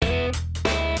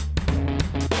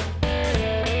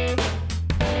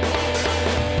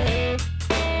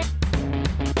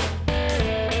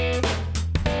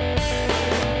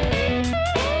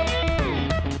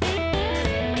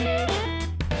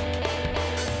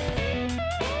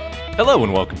Hello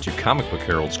and welcome to Comic Book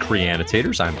Herald's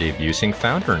Creanitators. I'm Dave Busing,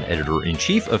 founder and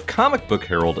editor-in-chief of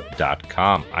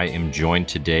comicbookherald.com. I am joined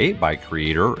today by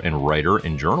creator and writer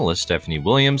and journalist Stephanie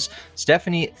Williams.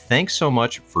 Stephanie, thanks so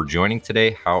much for joining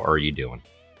today. How are you doing?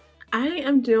 I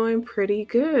am doing pretty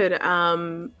good.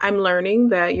 I'm learning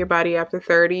that your body after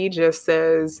 30 just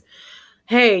says,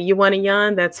 hey, you want to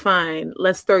yawn? That's fine.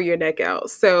 Let's throw your neck out.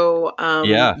 So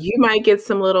Yeah. you might get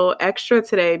some little extra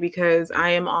today because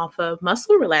I am off of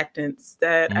muscle relaxants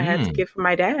that I had to get from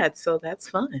my dad. So that's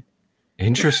fun.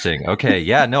 Interesting. Okay.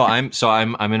 Yeah. No, I'm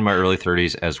in my early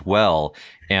 30s as well.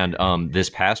 And this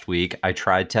past week I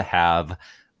tried to have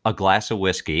a glass of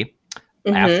whiskey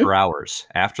Mm-hmm. after hours,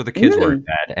 after the kids were in Mm.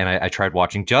 bed, and I tried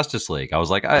watching Justice League. I was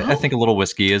like, I Oh, think a little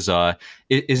whiskey is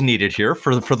needed here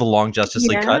for the long Justice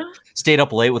League yeah. cut. Stayed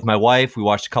up late with my wife. We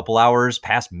watched a couple hours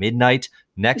past midnight.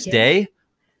 Next Yeah. day,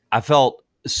 I felt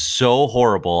so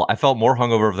horrible. I felt more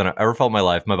hungover than I ever felt in my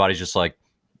life. My body's just like,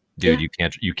 dude, Yeah.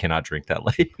 you cannot drink that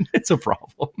late. It's a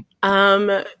problem.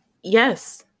 Um,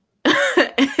 yes.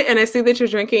 And I see that you're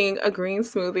drinking a green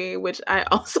smoothie, which I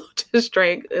also just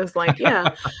drank. It's like,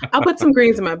 yeah, I'll put some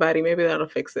greens in my body. Maybe that'll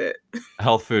fix it.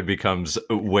 Health food becomes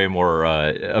way more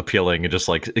appealing and just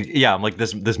like, yeah, I'm like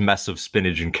this mess of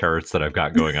spinach and carrots that I've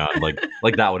got going on.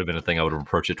 Like that would have been a thing I would have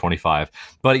approached at 25.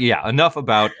 But yeah, enough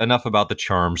about the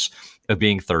charms of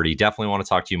being 30. Definitely want to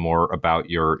talk to you more about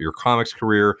your comics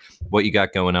career, what you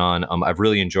got going on. I've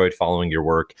really enjoyed following your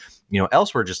work,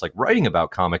 elsewhere, just like writing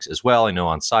about comics as well. I know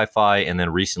on Sci-Fi, and then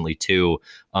recently too,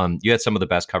 you had some of the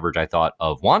best coverage I thought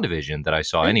of WandaVision that I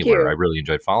saw Thank anywhere. I you. really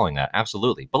enjoyed following that.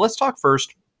 Absolutely. But let's talk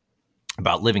first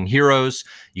about Living Heroes.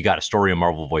 You got a story of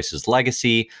Marvel Voices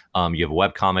Legacy. You have a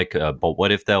webcomic, But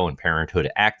What If Though, and Parenthood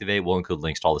Activate. We'll include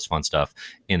links to all this fun stuff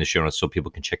in the show notes so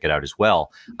people can check it out as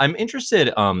well. I'm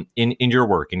interested in your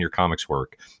work, in your comics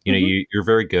work. Mhm. You're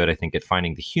very good, I think, at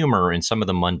finding the humor in some of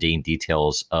the mundane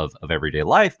details of everyday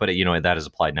life. But, that is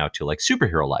applied now to like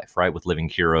superhero life, right? With Living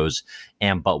Heroes.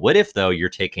 And But What If Though, you're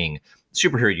taking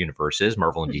superhero universes,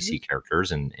 Marvel and Mhm. DC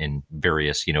characters and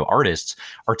various, artists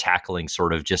are tackling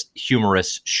sort of just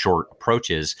humorous short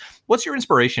approaches. What's your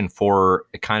inspiration for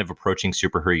kind of approaching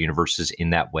superhero universes in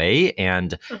that way?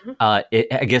 And Uh-huh.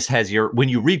 I guess when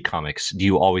you read comics, do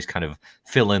you always kind of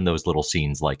fill in those little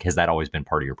scenes? Like, has that always been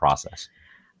part of your process?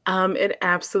 It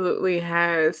absolutely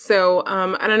has. So,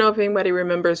 I don't know if anybody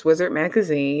remembers Wizard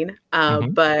Magazine, Hmm.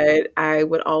 but I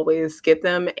would always get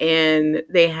them, and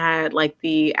they had like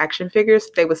the action figures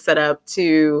they would set up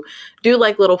to do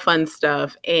like little fun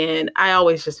stuff, and I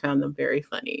always just found them very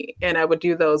funny. And I would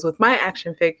do those with my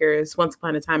action figures once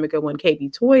upon a time ago when KB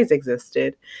Toys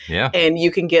existed, Yeah. and you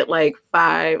can get like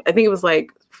five, I think it was like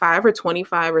 5 or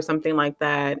 25 or something like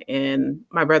that. And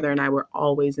my brother and I were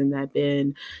always in that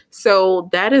bin. So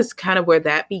that is kind of where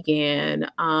that began.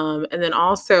 And then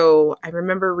also, I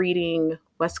remember reading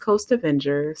West Coast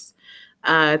Avengers.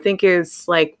 I think it's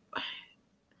like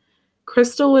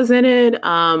Crystal is in it.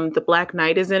 The Black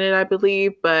Knight is in it, I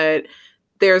believe. But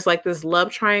there's like this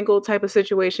love triangle type of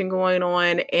situation going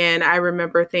on. And I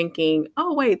remember thinking,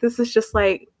 oh, wait, this is just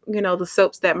like, the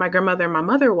soaps that my grandmother and my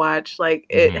mother watched. Like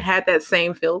it Hmm. had that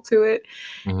same feel to it.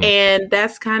 Hmm. And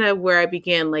that's kind of where I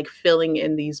began like filling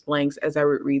in these blanks as I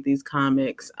would read these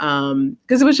comics.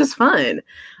 Because it was just fun.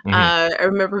 Hmm. I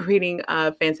remember reading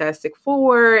Fantastic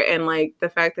Four and like the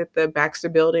fact that the Baxter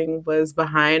building was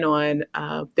behind on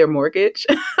their mortgage,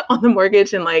 on the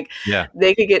mortgage, and like Yeah.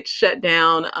 they could get shut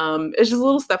down. It's just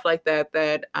little stuff like that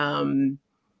that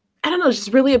I don't know,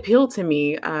 just really appealed to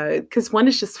me. Because one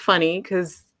is just funny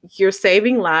because you're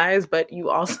saving lives, but you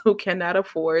also cannot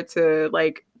afford to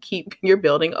like keep your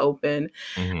building open.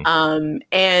 Hmm.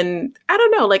 And I don't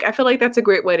know, like I feel like that's a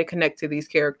great way to connect to these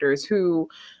characters who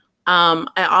I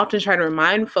often try to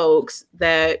remind folks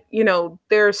that,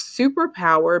 they're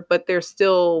superpowered, but they're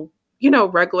still,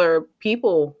 regular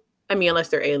people. I mean, unless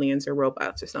they're aliens or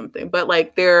robots or something, but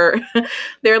like they're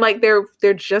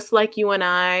they're just like you and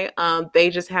I. They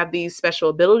just have these special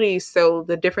abilities. So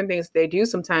the different things they do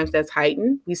sometimes that's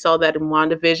heightened. We saw that in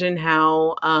WandaVision,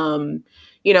 how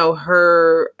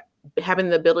her having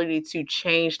the ability to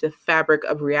change the fabric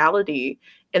of reality,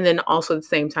 and then also at the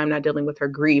same time not dealing with her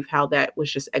grief, how that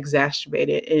was just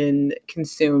exacerbated and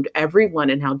consumed everyone,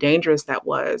 and how dangerous that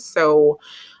was. So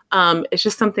it's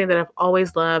just something that I've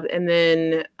always loved. And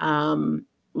then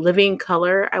Living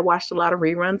Color, I watched a lot of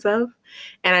reruns of,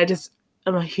 and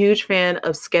I'm a huge fan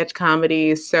of sketch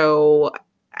comedies. So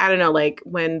I don't know, like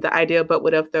when the idea of But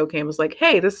What If Though came, was like,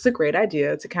 hey, this is a great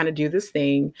idea to kind of do this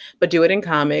thing, but do it in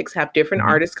comics, have different Hmm.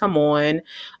 artists come on,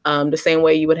 the same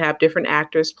way you would have different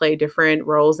actors play different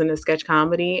roles in a sketch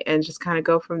comedy, and just kind of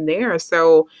go from there.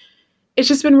 So it's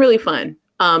just been really fun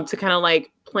to kind of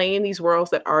like play in these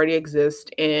worlds that already exist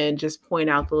and just point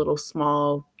out the little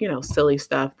small, silly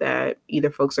stuff that either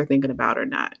folks are thinking about or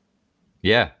not.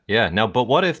 Yeah, yeah. Now, but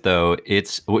what if though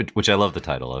which I love the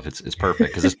title of. It's perfect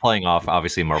because it's playing off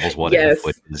obviously Marvel's What If,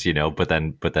 which Yes. is but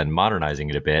then modernizing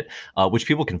it a bit, which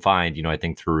people can find. I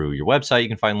think through your website you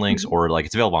can find links, Mhm. or like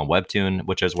it's available on Webtoon,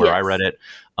 which is where I read Yes.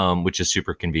 it, which is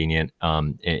super convenient.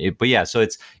 But yeah, so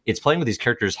it's playing with these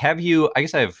characters. Have you? I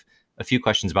guess I have a few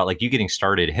questions about like you getting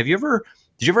started. Did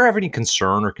you ever have any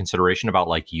concern or consideration about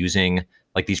like using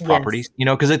like these properties? Yes.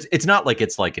 Because it's not like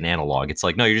it's like an analog. It's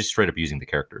like no, you're just straight up using the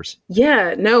characters.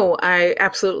 Yeah, no, I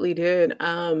absolutely did.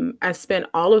 I spent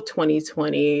all of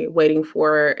 2020 waiting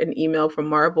for an email from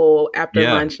Marvel after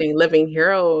Yeah. launching Living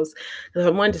Heroes. 'Cause I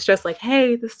wanted to stress, like,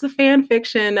 hey, this is a fan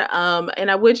fiction.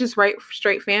 And I would just write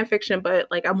straight fan fiction, but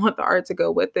like I want the art to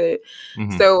go with it.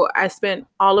 Hmm. So I spent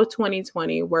all of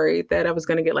 2020 worried that I was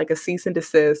going to get like a cease and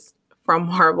desist from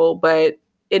Marvel, but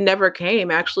it never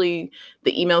came. Actually,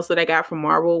 the emails that I got from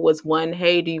Marvel was one,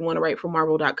 hey, do you want to write for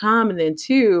Marvel.com? And then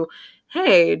two,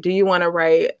 hey, do you want to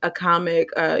write a comic,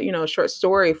 a short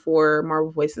story for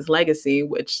Marvel Voices Legacy,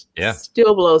 which Yeah.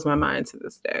 still blows my mind to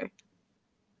this day.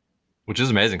 Which is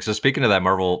amazing. So speaking of that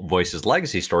Marvel Voices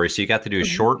legacy story, so you got to do a Mhm.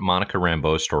 short Monica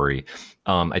Rambeau story.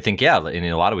 I think, yeah, and in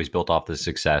a lot of ways built off the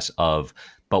success of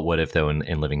But What If though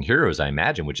in Living Heroes, I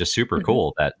imagine, which is super Mhm.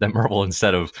 cool that Marvel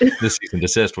instead of this season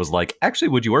desist was like, actually,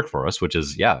 would you work for us? Which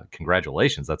is, yeah,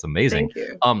 congratulations. That's amazing. Thank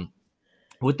you.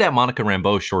 With that Monica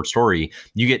Rambeau short story,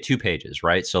 you get 2 pages,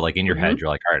 right? So, like in your head, Mhm. you're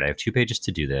like, all right, I have 2 pages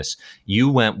to do this. You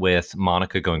went with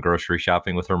Monica going grocery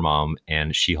shopping with her mom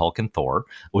and She Hulk and Thor,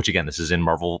 which again, this is in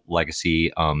Marvel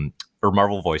Legacy, or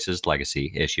Marvel Voices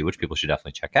Legacy issue, which people should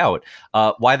definitely check out.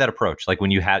 Why that approach? Like when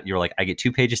you're like, I get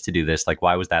 2 pages to do this. Like,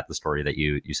 why was that the story that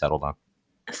you settled on?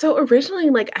 So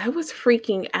originally, like I was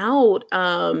freaking out.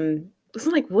 It's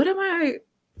like, what am I?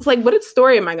 It's like, what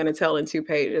story am I going to tell in 2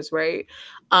 pages, right?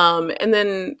 And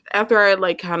then after I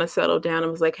like kind of settled down, I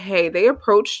was like, hey, they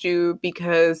approached you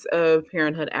because of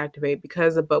Parenthood Activate,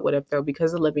 because of But What If Though,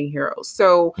 because of Living Heroes.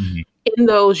 So Mhm. in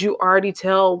those, you already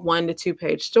tell 1 to 2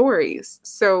 page stories.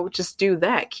 So just do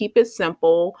that. Keep it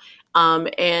simple.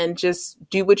 And just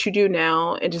do what you do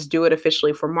now and just do it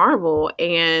officially for Marvel.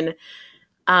 And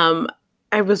um,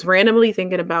 I was randomly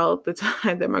thinking about the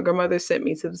time that my grandmother sent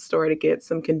me to the store to get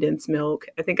some condensed milk.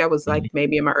 I think I was like Mhm.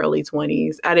 maybe in my early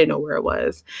 20s. I didn't know where it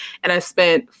was. And I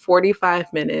spent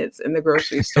 45 minutes in the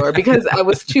grocery store because I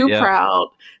was too Yeah. proud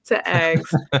to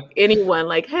ask anyone,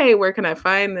 like, hey, where can I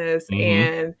find this? Hmm.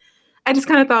 And I just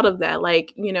kind of thought of that,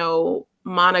 like,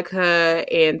 Monica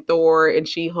and Thor and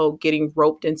She-Hulk getting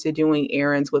roped into doing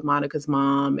errands with Monica's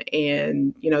mom,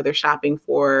 and they're shopping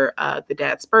for the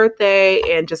dad's birthday,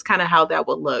 and just kind of how that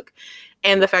would look,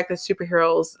 and the fact that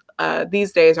superheroes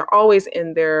these days are always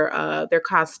in their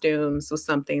costumes was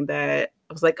something that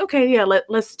I was like, okay, yeah,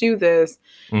 let's do this.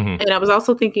 Hmm. And I was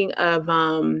also thinking of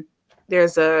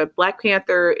there's a Black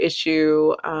Panther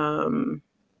issue.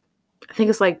 I think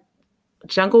it's like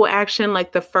Jungle Action,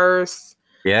 like Yeah,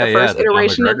 the yeah. first The Don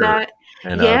iteration of McGregor that.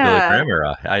 and Billy Yeah. Graham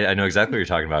era. I know exactly what you're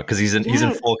talking about because he's in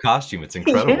Yeah. full costume. It's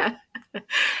incredible. Yeah.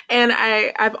 And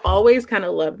I've always kind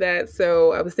of loved that.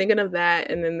 So I was thinking of that.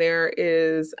 And then there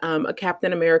is a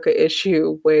Captain America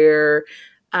issue where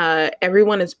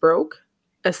everyone is broke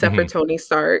except for Hmm. Tony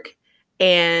Stark.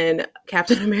 And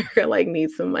Captain America like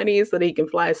needs some money so that he can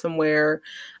fly somewhere.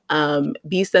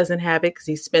 Beast doesn't have it because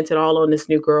he spent it all on this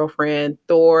new girlfriend.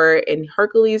 Thor and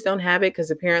Hercules don't have it because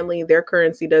apparently their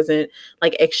currency doesn't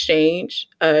like exchange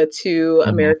to Hmm.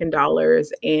 American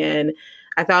dollars. And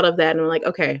I thought of that and I'm like,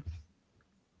 okay,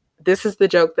 this is the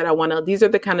joke that I want to, these are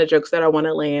the kind of jokes that I want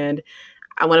to land.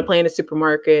 I want to play in a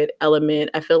supermarket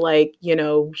element. I feel like,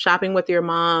 shopping with your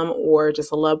mom or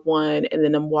just a loved one and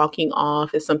then them walking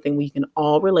off is something we can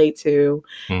all relate to,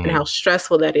 and Hmm. how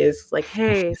stressful that is. Like,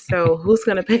 hey, so who's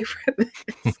going to pay for this?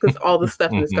 Because all the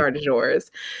stuff in the start is yours.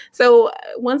 So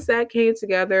once that came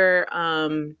together,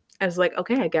 I was like,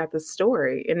 okay, I got this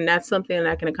story. And that's something that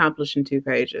I can accomplish in 2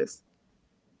 pages.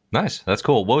 Nice. That's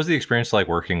cool. What was the experience like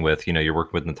working with, you're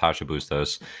working with Natasha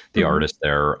Bustos, the Mhm. artist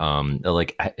there.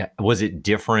 Like, was it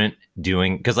different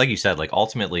doing, because like you said, like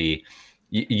ultimately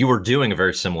you were doing a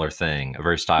very similar thing, a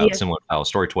very Yeah. similar style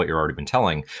story to what you've already been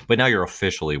telling, but now you're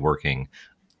officially working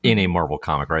in a Mhm. Marvel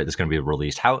comic, right? That's going to be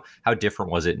released. How different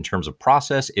was it in terms of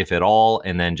process, if at all?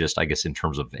 And then just, I guess, in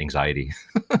terms of anxiety,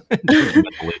 in terms of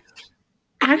mentally.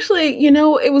 Actually,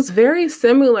 it was very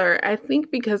similar. I think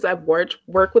because I've worked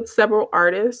with several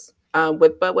artists,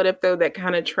 with But What If, though, that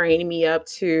kind of trained me up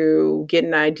to get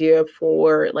an idea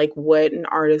for like what an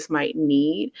artist might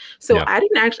need. So Yeah.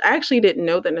 I actually didn't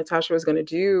know that Natasha was going to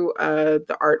do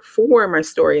the art for my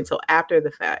story until after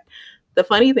the fact. The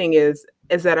funny thing is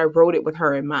that I wrote it with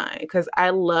her in mind because I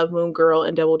love Moon Girl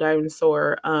and Devil Diamond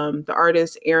Soar. The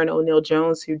artist Erin O'Neill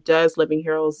Jones, who does Living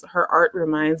Heroes, her art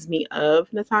reminds me of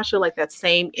Natasha, like that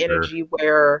same Sure. energy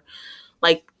where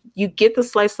like you get the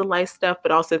slice of life stuff,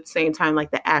 but also at the same time,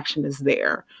 like the action is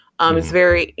there. It's Mhm.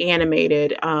 very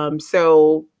animated.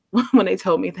 So when they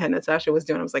told me that Natasha was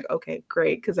doing, I was like, okay,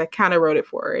 great, because I kind of wrote it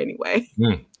for her anyway.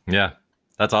 Yeah.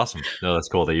 That's awesome. No, that's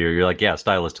cool that you're like, yeah,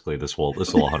 stylistically this will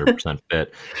 100%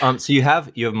 fit. So you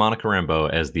have Monica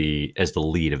Rambeau as the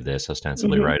lead of this,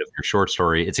 ostensibly, Mm-hmm. right? Of your short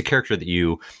story. It's a character that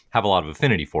you have a lot of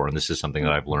affinity for, and this is something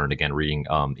that I've learned again reading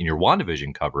in your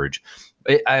WandaVision coverage.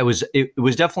 It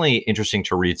was definitely interesting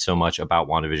to read so much about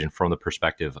WandaVision from the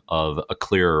perspective of a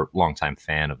clear longtime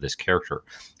fan of this character.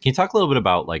 Can you talk a little bit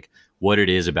about like what it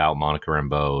is about Monica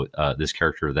Rambeau, this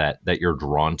character that you're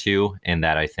drawn to, and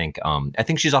that I think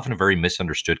she's often a very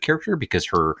misunderstood character because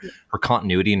her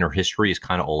continuity and her history is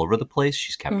kind of all over the place.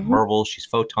 She's Captain Mm-hmm. Marvel, she's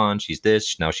Photon, she's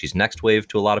this, now she's Next Wave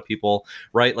to a lot of people,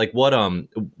 right? Like what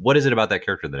is it about that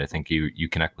character that I think you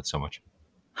connect with so much?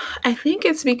 I think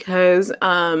it's because,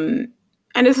 and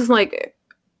this is like,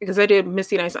 because I did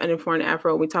Misty Knight's Uninformed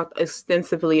Afro, we talked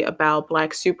extensively about Black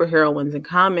superheroines in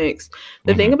comics.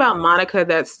 The Hmm. thing about Monica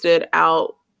that stood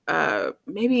out,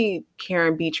 maybe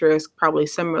Karen Beatrice, probably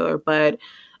similar, but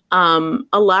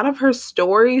a lot of her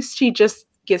stories, she just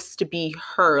gets to be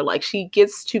her. Like she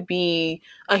gets to be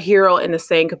a hero in the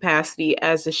same capacity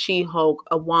as a She-Hulk,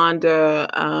 a Wanda,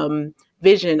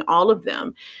 Vision, all of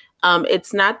them.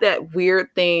 It's not that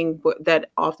weird thing that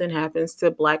often happens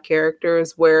to Black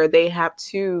characters where they have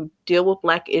to deal with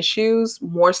Black issues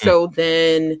more so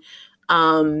than,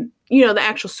 the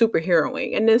actual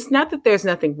superheroing. And it's not that there's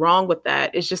nothing wrong with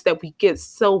that. It's just that we get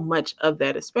so much of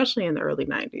that, especially in the early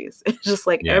 90s. It's just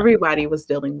like Yeah. everybody was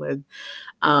dealing with,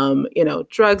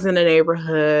 drugs in the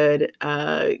neighborhood,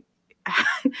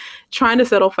 trying to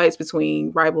settle fights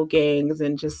between rival gangs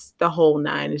and just the whole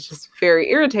nine is just very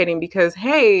irritating because,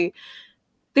 hey,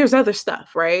 there's other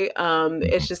stuff, right? Mhm.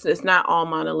 It's not all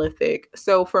monolithic.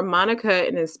 So for Monica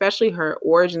and especially her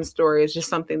origin story is just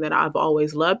something that I've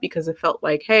always loved because it felt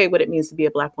like, hey, what it means to be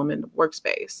a Black woman in the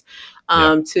workspace,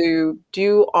 Yeah. to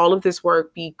do all of this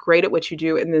work, be great at what you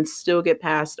do, and then still get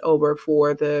passed over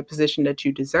for the position that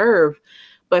you deserve.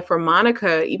 But for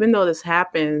Monica, even though this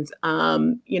happens,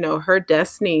 her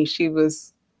destiny, she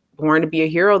was born to be a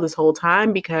hero this whole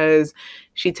time because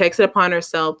she takes it upon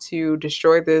herself to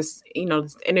destroy this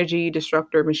energy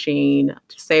destructor machine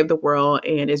to save the world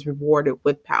and is rewarded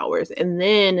with powers. And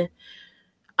then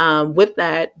with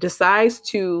that, decides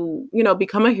to,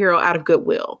 become a hero out of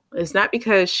goodwill. It's not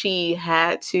because she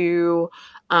had to,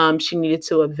 she needed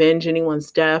to avenge anyone's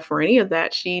death or any of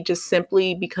that. She just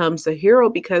simply becomes a hero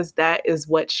because that is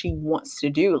what she wants to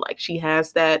do. Like she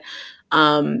has that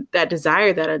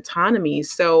desire, that autonomy.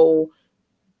 So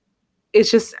it's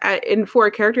just and for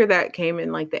a character that came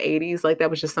in like the 80s, like that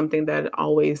was just something that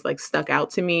always like stuck out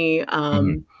to me.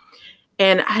 Hmm.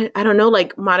 And I don't know,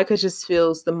 like Monica just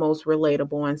feels the most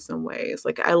relatable in some ways.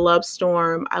 Like I love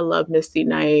Storm, I love Misty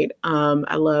Knight,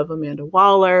 I love Amanda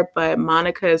Waller, but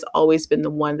Monica has always been the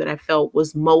one that I felt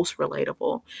was most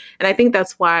relatable. And I think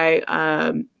that's why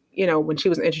when she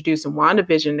was introduced in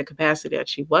WandaVision, the capacity that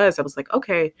she was, I was like,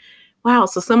 okay, wow,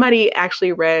 so somebody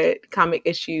actually read comic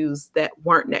issues that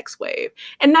weren't Next Wave.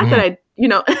 And not that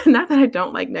Hmm. not that I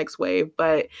don't like Next Wave,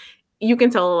 but you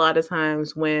can tell a lot of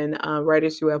times when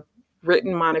writers who have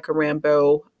written Monica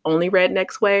Rambeau only read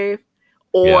Next Wave,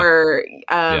 Yeah. or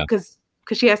Yeah. because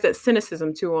she has that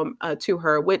cynicism to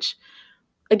her, which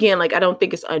again, like I don't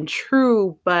think it's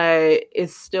untrue, but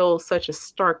it's still such a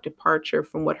stark departure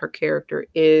from what her character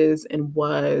is and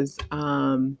was,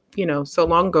 so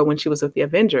long ago when she was with the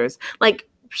Avengers. Like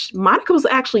Monica was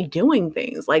actually doing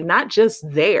things, like not just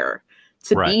there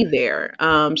to Right. be there.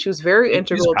 She was very She's a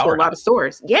integral to a lot of powerhouse.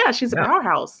 stories. Yeah, she's a Yeah.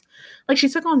 powerhouse. Like she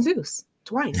took on Zeus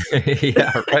twice.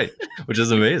 Yeah, right. Which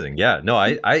is amazing. Yeah. No,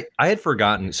 I had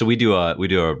forgotten. So we do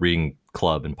a reading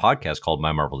club and podcast called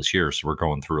My Marvelous Year. So we're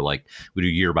going through like we do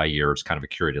year by year. It's kind of a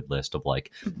curated list of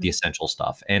like the Mhm. essential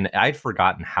stuff. And I'd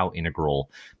forgotten how integral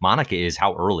Monica is,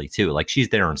 how early too. Like she's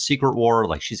there in Secret War,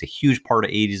 like she's a huge part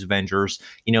of 80s Avengers,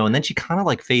 and then she kind of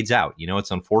like fades out.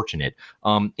 It's unfortunate.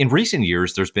 In recent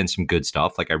years, there's been some good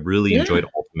stuff. Like I really Yeah. enjoyed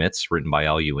Ultimates written by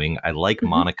Al Ewing. I like Mhm.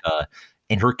 Monica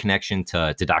and her connection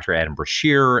to Dr. Adam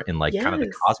Brashear and like kind of the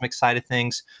Yes. cosmic side of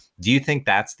things. Do you think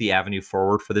that's the avenue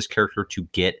forward for this character to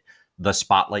get the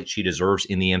spotlight she deserves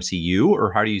in the MCU,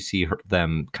 or how do you see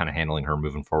them kind of handling her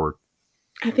moving forward?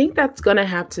 I think that's gonna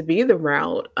have to be the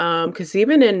route. Because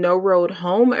even in No Road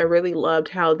Home, I really loved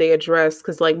how they addressed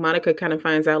because like Monica kind of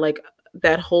finds out like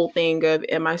that whole thing of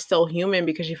am I still human?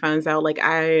 Because she finds out like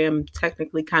I am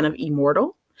technically kind of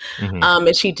immortal. Hmm.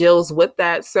 And she deals with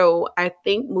that. So I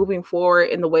think moving forward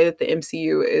in the way that the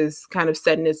MCU is kind of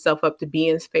setting itself up to be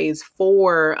in phase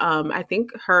four, I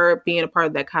think her being a part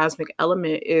of that cosmic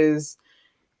element is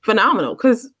phenomenal.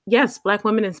 Because yes, Black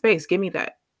women in space, give me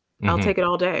that. I'll Hmm. take it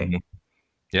all day.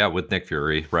 Yeah, with Nick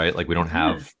Fury, right? Like we don't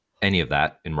Yeah. have any of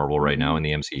that in Marvel right now Mhm. in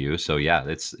the MCU. So yeah,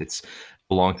 it's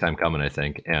a long time coming, I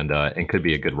think, and could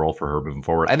be a good role for her moving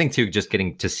forward. I think too, just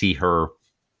getting to see her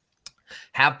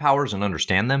have powers and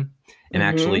understand them, and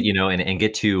actually, Mhm. and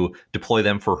get to deploy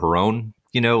them for her own,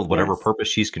 whatever Yes. purpose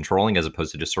she's controlling, as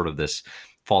opposed to just sort of this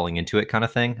falling into it kind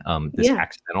of thing. This Yeah.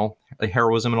 accidental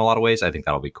heroism in a lot of ways. I think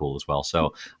that'll be cool as well.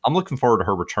 So I'm looking forward to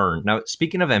her return. Now,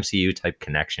 speaking of MCU type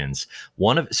connections,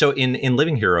 in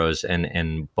Living Heroes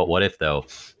and But What If though,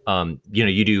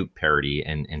 you do parody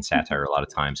and satire a lot of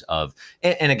times of,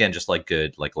 and again, just like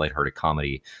good, like lighthearted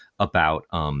comedy about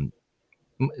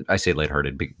I say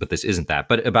lighthearted, but this isn't that,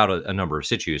 but about a number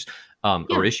of issues, or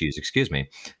Yeah. issues, excuse me.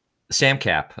 Sam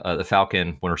Cap, the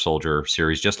Falcon Winter Soldier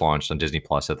series, just launched on Disney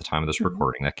Plus at the time of this Mhm.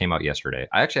 recording. That came out yesterday.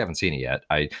 I actually haven't seen it yet.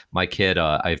 My kid,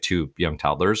 I have two young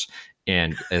toddlers,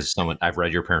 and as someone, I've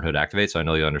read Your Parenthood Activate, so I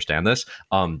know you understand this.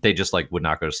 They just like would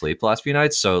not go to sleep the last few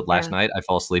nights. So last Yeah. night I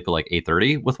fell asleep at like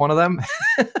 8:30 with one of them.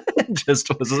 Just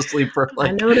was asleep for I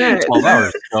like know that. 12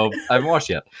 hours. So I haven't watched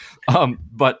yet.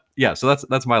 But yeah, so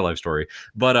that's my life story.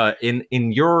 But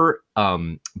in your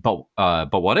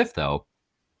but what if though?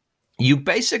 You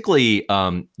basically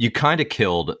you kind of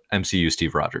killed MCU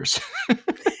Steve Rogers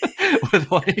with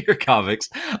one of your comics.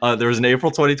 There was an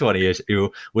April 2020 issue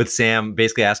with Sam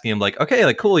basically asking him like, okay,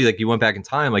 like cool, like you went back in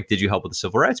time, like did you help with the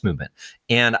civil rights movement?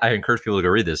 And I encourage people to go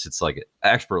read this. It's like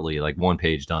expertly like one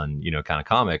page done, kind of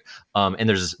comic. And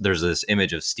there's this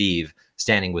image of Steve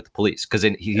standing with the police because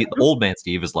old man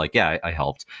Steve is like, yeah, I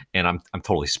helped, and I'm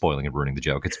totally spoiling and ruining the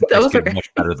joke. It's That was executed okay.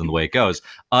 much better than the way it goes.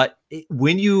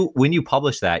 When you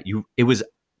published that, it was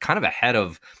kind of ahead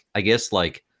of, I guess,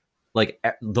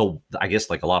 the I guess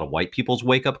like a lot of white people's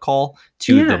wake up call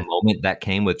to the Yeah. moment that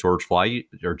came with George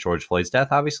Floyd's death,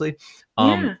 obviously.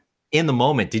 Um, Yeah. in the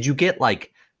moment, did you get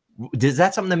like, is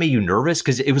that something that made you nervous?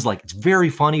 Because it was like it's very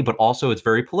funny, but also it's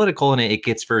very political and it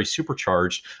gets very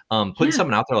supercharged. Putting Yeah.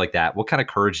 something out there like that, what kind of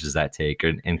courage does that take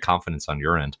and confidence on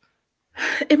your end?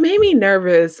 It made me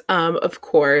nervous, of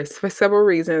course, for several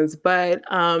reasons, but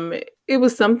it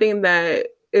was something that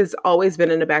has always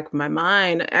been in the back of my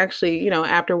mind. Actually,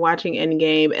 after watching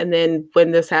Endgame, and then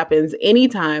when this happens,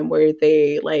 anytime where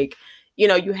they like,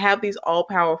 you have these all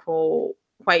powerful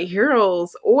white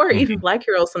heroes or even Hmm. black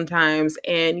heroes sometimes,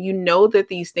 and you know that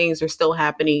these things are still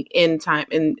happening in time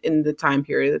in the time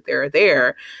period that they're there.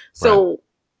 Right. So,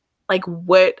 like,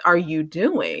 what are you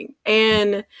doing?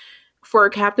 And for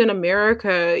Captain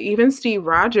America, even Steve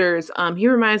Rogers, he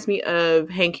reminds me of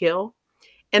Hank Hill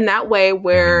in that way Hmm.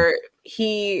 where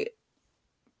he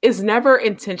is never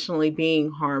intentionally being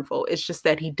harmful. It's just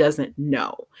that he doesn't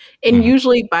know. And Hmm.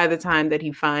 usually by the time that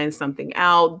he finds something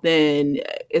out, then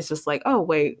it's just like, oh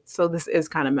wait, so this is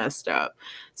kind of messed up.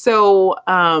 So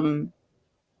I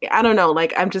don't know,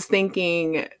 like I'm just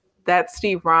thinking that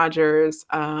Steve Rogers,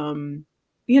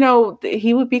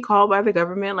 he would be called by the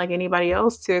government like anybody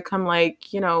else to come like,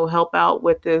 help out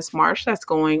with this march that's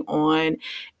going on.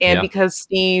 And Yeah. because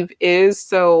Steve is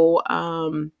so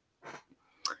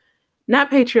not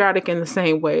patriotic in the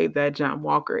same way that John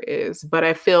Walker is, but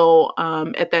I feel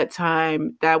at that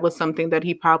time that was something that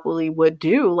he probably would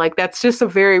do. Like that's just a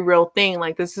very real thing.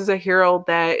 Like this is a hero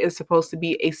that is supposed to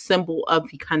be a symbol of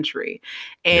the country,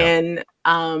 Yeah. and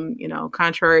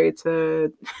contrary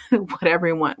to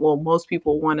what most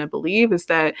people want to believe, is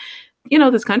that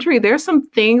this country, there's some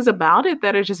things about it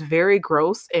that are just very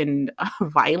gross and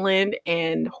violent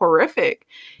and horrific.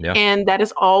 Yeah. And that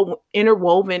is all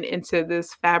interwoven into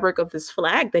this fabric of this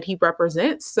flag that he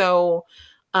represents. So,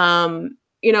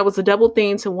 it was a double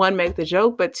thing to one, make the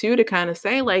joke, but two, to kind of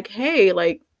say, like, hey,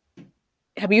 like,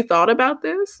 have you thought about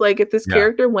this? Like, if this Yeah.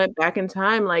 character went back in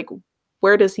time, like,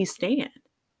 where does he stand?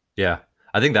 Yeah.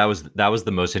 I think that was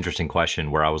the most interesting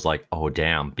question where I was like, "Oh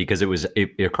damn," because it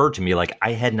occurred to me like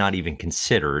I had not even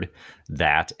considered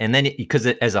that. And then because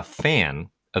as a fan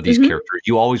of these characters,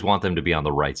 you always want them to be on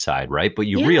the right side, right? But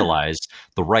you realize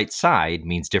the right side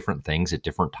means different things at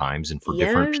different times and for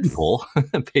different people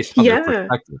based on their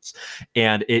perspectives.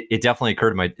 And it definitely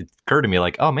occurred to me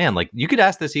like, oh man, like you could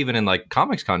ask this even in like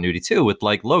comics continuity too, with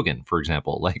like Logan, for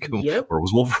example, like where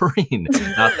was Wolverine?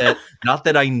 not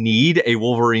that I need a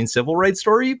Wolverine civil rights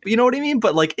story, you know what I mean?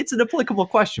 But like it's an applicable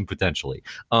question potentially.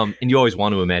 And you always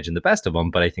want to imagine the best of them,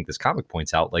 but I think this comic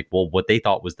points out like, well, what they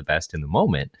thought was the best in the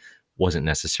moment wasn't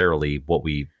necessarily what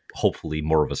we hopefully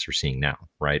more of us are seeing now,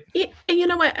 right? Yeah, and you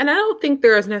know what? And I don't think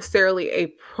there is necessarily a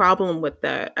problem with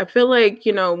that. I feel like,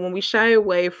 when we shy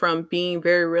away from being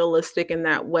very realistic in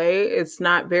that way, it's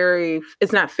not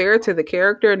fair to the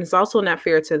character, and it's also not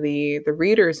fair to the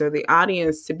readers or the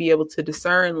audience to be able to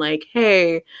discern like,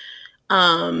 hey,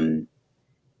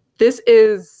 this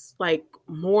is like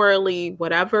morally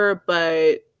whatever,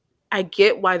 but I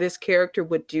get why this character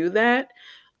would do that.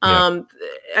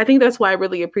 I think that's why I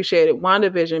really appreciated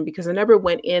WandaVision, because I never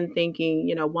went in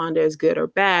thinking, Wanda is good or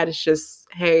bad. It's just,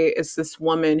 hey, it's this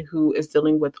woman who is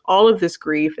dealing with all of this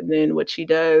grief, and then what she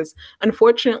does,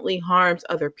 unfortunately, harms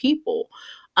other people.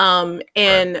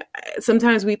 And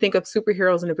sometimes we think of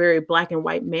superheroes in a very black and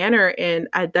white manner, and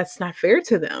that's not fair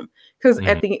to them, because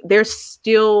they're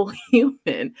still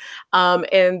human.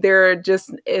 And they're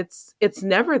just, it's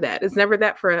never that. It's never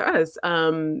that for us.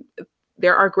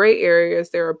 There are gray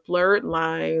areas, there are blurred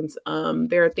lines.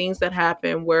 There are things that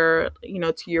happen where,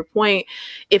 to your point,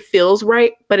 it feels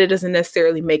right, but it doesn't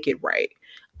necessarily make it right.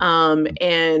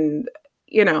 And,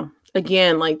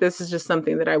 again, like this is just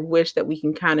something that I wish that we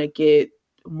can kind of get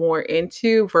more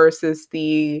into versus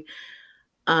the,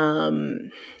 I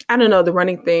don't know, the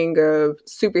running thing of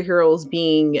superheroes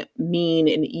being mean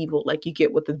and evil, like you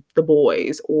get with the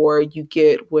boys, or you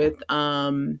get with,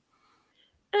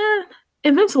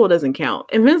 Invincible doesn't count.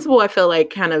 Invincible, I feel like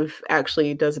kind of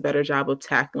actually does a better job of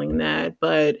tackling that.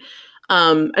 But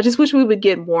I just wish we would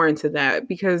get more into that,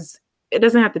 because it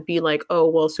doesn't have to be like, oh,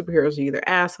 well, superheroes are either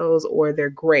assholes or they're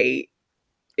great.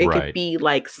 It could be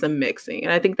like some mixing.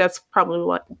 And I think that's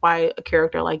probably why a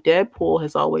character like Deadpool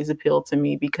has always appealed to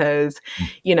me, because,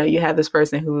 you have this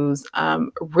person who's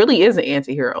really is an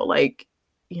anti-hero. Like,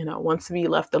 wants to be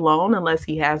left alone unless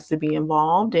he has to be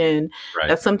involved. And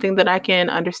that's something that I can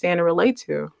understand and relate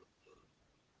to.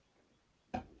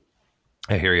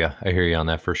 I hear you on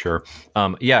that for sure. I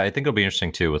think it'll be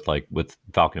interesting too with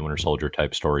Falcon and Winter Soldier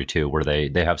type story too, where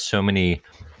they have so many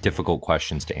difficult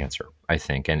questions to answer, I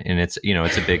think. And it's,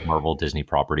 it's a big Marvel Disney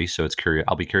property. So it's curious.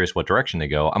 I'll be curious what direction they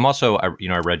go. I'm also, I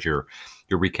read your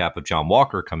recap of John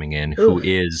Walker coming in,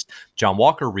 John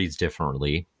Walker reads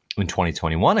differently in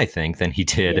 2021, I think, than he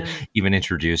did even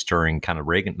introduced during kind of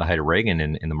the height of Reagan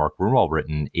in the Mark Gruenwald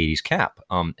written 80s Cap.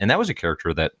 And that was a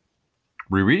character that,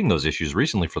 rereading those issues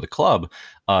recently for the club,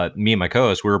 me and my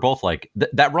co-host, we were both like,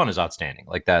 that run is outstanding.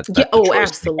 Like that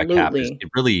absolutely. Cap it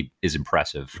really is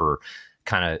impressive for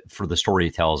the story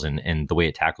it tells and the way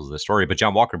it tackles the story. But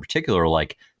John Walker in particular,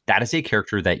 like that is a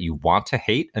character that you want to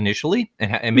hate initially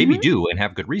and maybe do and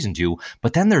have good reason to,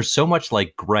 but then there's so much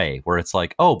like gray where it's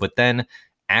like, oh, but then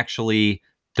actually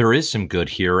there is some good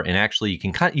here, and actually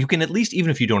you can at least,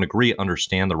 even if you don't agree,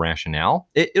 understand the rationale.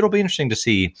 It'll be interesting to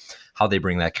see how they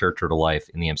bring that character to life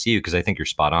in the MCU, because I think you're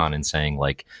spot on in saying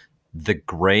like the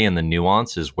gray and the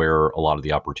nuance is where a lot of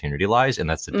the opportunity lies, and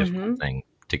that's the difficult thing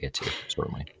to get to,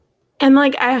 certainly. And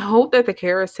like I hope that the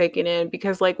care is taken in,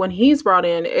 because like when he's brought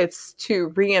in, it's to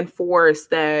reinforce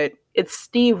that it's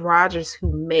Steve Rogers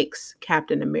who makes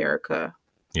Captain America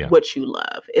what you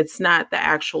love. It's not the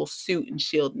actual suit and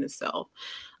shield in itself.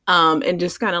 And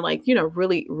just kind of like,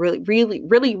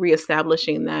 really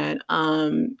reestablishing that.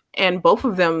 And both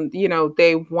of them,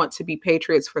 they want to be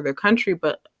patriots for their country.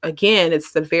 But again,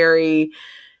 it's the very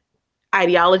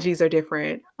ideologies are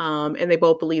different. And they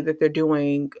both believe that they're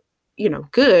doing,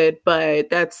 good, but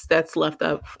that's left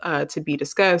up to be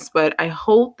discussed. But I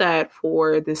hope that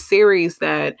for the series,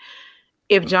 that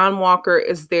if John Walker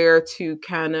is there to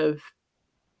kind of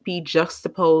be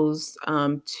juxtaposed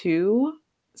to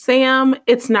Sam,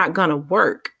 it's not gonna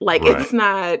work. Like it's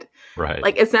not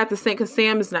like it's not the same, because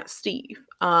Sam is not Steve.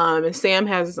 And Sam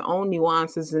has his own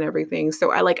nuances and everything.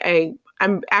 So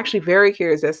I'm actually very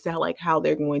curious as to how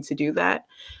they're going to do that.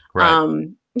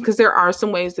 Because there are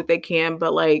some ways that they can,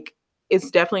 but like it's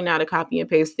definitely not a copy and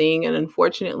paste thing. And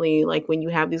unfortunately, like when you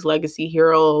have these legacy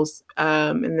heroes,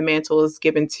 and the mantle is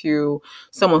given to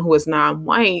someone who is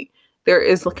non-white, there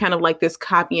is kind of like this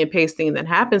copy and paste thing that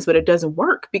happens, but it doesn't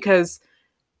work because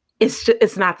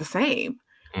it's not the same.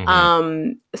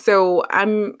 So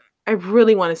I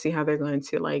really want to see how they're going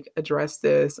to like address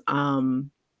this.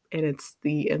 and it's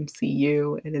the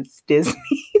MCU and it's Disney.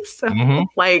 So Hmm.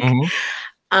 like, Hmm.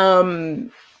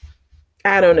 um,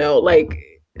 I don't know, like,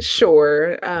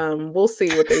 sure, we'll see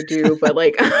what they do, but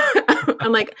like,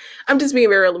 I'm like, I'm just being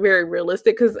very, very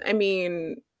realistic because I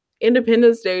mean,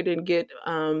 Independence Day didn't get,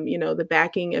 the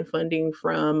backing and funding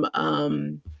from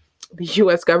the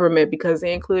U.S. government because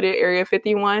they included Area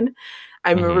 51.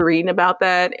 I Hmm. remember reading about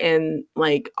that, and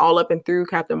like all up and through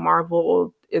Captain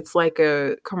Marvel, it's like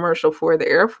a commercial for the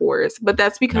Air Force. But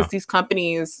that's because Yeah. these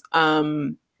companies,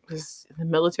 because the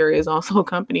military is also a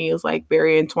company, is like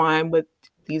very entwined with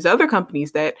these other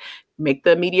companies that make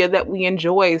the media that we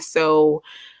enjoy. So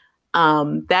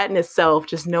that in itself,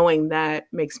 just knowing that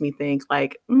makes me think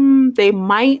like they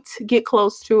might get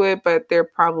close to it, but they're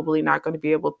probably not going to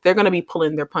be able. They're going to be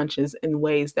pulling their punches in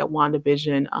ways that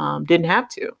WandaVision didn't have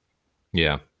to.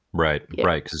 Yeah. Right. Yeah.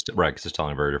 Right. Because it's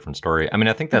telling a very different story. I mean,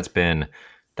 I think that's been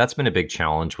a big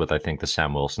challenge with, I think, the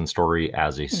Sam Wilson story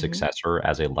as a Mhm. successor,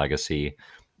 as a legacy,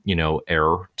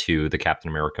 heir to the Captain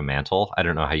America mantle. I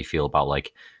don't know how you feel about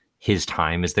like his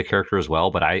time as the character as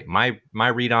well, but my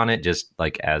read on it, just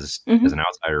like as Mhm. an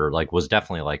outsider, like was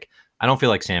definitely like I don't feel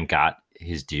like Sam got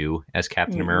his due as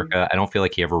Captain Mhm. America. I don't feel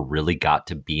like he ever really got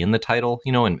to be in the title,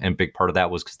 and big part of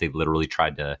that was because they literally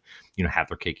tried to, have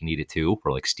their cake and eat it too,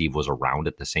 where like Steve was around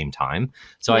at the same time.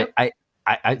 So Yep.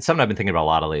 something I've been thinking about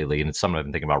a lot lately, and it's something I've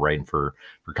been thinking about writing for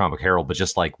Comic Herald. But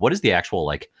just like, what is the actual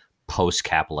like post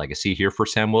Cap legacy here for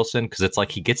Sam Wilson? Because it's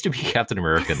like he gets to be Captain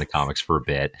America in the comics for a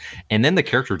bit, and then the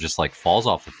character just like falls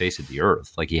off the face of the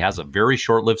earth. Like he has a very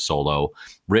short lived solo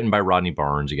written by Rodney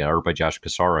Barnes. You got art by Josh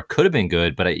Cassara. Could have been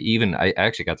good, but I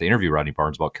actually got to interview Rodney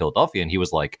Barnes about Philadelphia, and he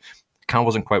was like, kind of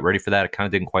wasn't quite ready for that. I kind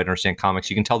of didn't quite understand comics.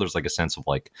 You can tell there's like a sense of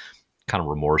like kind of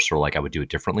remorse or like I would do it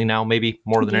differently now, maybe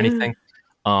more than Yeah. anything.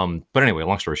 But anyway,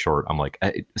 long story short, I'm like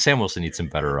Sam Wilson needs some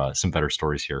better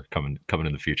stories here coming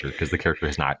in the future because the character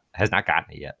has not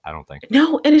gotten it yet. I don't think.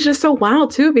 No, and it's just so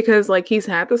wild too because like he's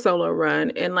had the solo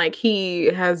run and like he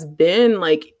has been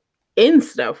like in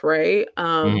stuff, right?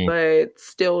 Hmm. But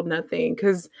still nothing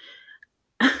because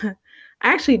I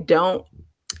actually don't.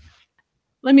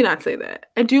 Let me not say that.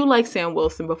 I do like Sam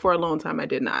Wilson, but for a long time I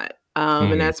did not.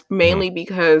 And Hmm. that's Hmm. mainly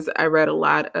because I read a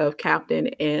lot of Captain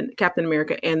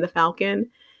America and the Falcon. And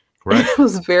Right. it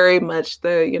was very much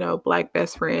the, black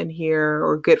best friend here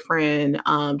or good friend,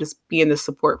 just being the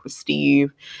support for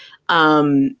Steve.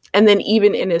 And then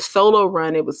even in his solo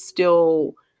run, it was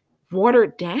still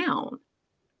watered down.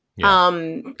 Yeah.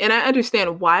 And I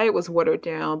understand why it was watered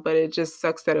down, but it just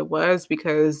sucks that it was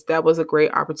because that was a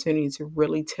great opportunity to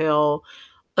really tell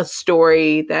a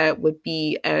story that would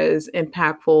be as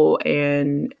impactful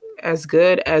and as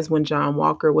good as when John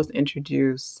Walker was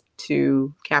introduced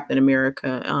to Captain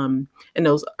America in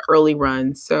those early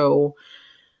runs. So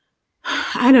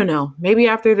I don't know. Maybe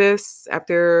after this,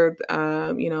 after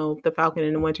the Falcon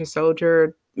and the Winter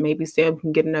Soldier, maybe Sam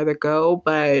can get another go.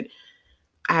 But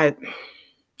I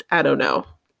I don't know.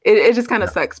 It just kind of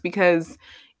Yeah. sucks because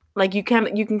like you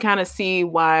can kind of see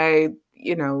why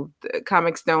the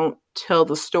comics don't tell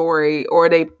the story or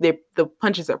they the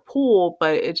punches are pulled,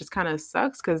 but it just kind of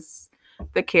sucks because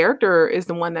the character is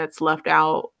the one that's left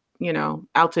out,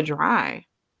 out to dry.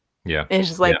 Yeah. And it's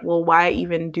just Yeah. like, well, why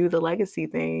even do the legacy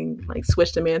thing? Like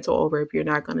switch the mantle over if you're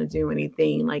not going to do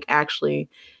anything. Like actually,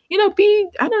 be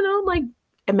I don't know, like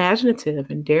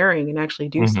imaginative and daring and actually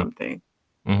do Hmm. something.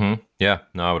 Hmm. Yeah.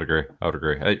 No, I would agree. I would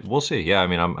agree. We'll see. Yeah. I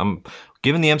mean, I'm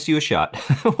giving the MCU a shot.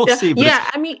 We'll Yeah, see. But it's.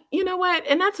 yeah. I mean, you know what?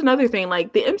 And that's another thing.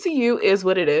 Like the MCU is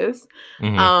what it is.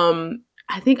 Hmm.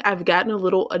 I think I've gotten a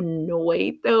little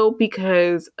annoyed though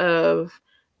because of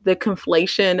the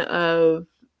conflation of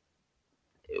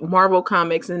Marvel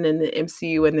comics and then the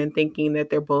MCU and then thinking that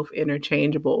they're both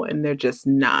interchangeable and they're just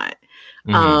not.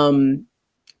 Hmm. Um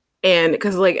and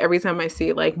because like every time I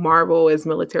see like Marvel is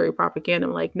military propaganda,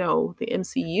 I'm like, no, the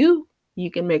MCU,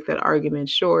 you can make that argument,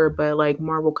 sure, but like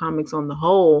Marvel comics on the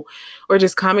whole, or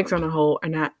just comics on the whole, are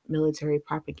not military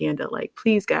propaganda. Like,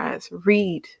 please, guys,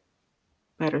 read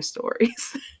better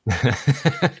stories.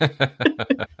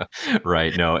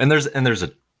 Right. No. And there's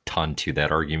a ton to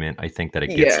that argument. I think that it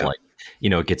gets Yeah. like,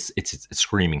 it's a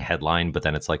screaming headline, but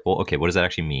then it's like, well, okay, what does that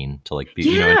actually mean to like be,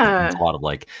 and there's Yeah. a lot of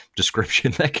like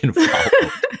description that can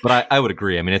follow. But I would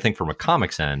agree. I mean, I think from a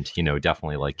comics end,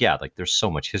 definitely like, yeah, like there's so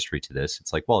much history to this.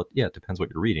 It's like, well, yeah, it depends what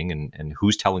you're reading and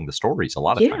who's telling the stories a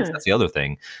lot of times. Yeah. That's the other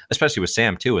thing, especially with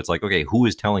Sam too. It's like, okay, who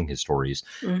is telling his stories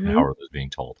and how Hmm. are those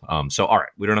being told? So all right,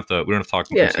 we don't have to talk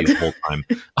Yeah. MCU the whole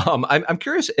time. I'm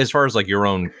curious as far as like your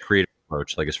own creative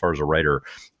approach, like as far as a writer.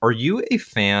 Are you a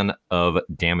fan of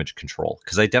Damage Control?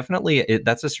 Because I definitely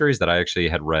that's a series that I actually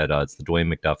had read. It's the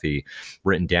Dwayne McDuffie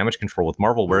written Damage Control with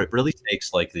Marvel, where it really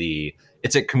takes like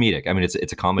it's a comedic. I mean,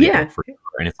 it's a comedy Yeah. book for sure,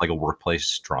 and it's like a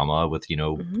workplace drama with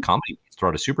Mhm. comedy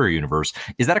throughout a superhero universe.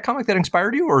 Is that a comic that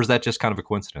inspired you, or is that just kind of a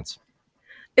coincidence?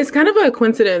 It's kind of a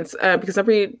coincidence because I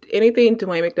read anything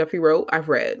Dwayne McDuffie wrote, I've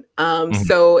read. Mhm.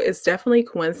 So it's definitely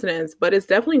coincidence, but it's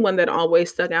definitely one that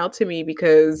always stuck out to me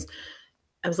because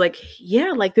I was like,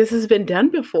 yeah, like this has been done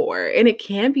before and it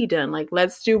can be done. Like,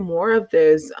 let's do more of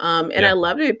this. And Yeah. I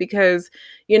loved it because,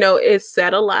 it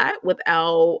said a lot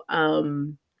without,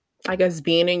 I guess,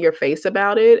 being in your face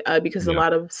about it because a Yeah.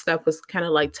 lot of stuff was kind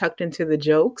of like tucked into the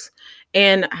jokes.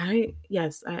 And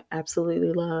yes, I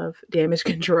absolutely love Damage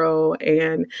Control.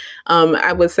 And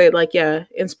I would say, like, yeah,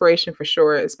 inspiration for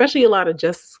sure, especially a lot of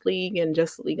Justice League and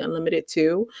Justice League Unlimited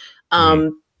too.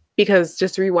 Mhm. Because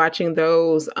just rewatching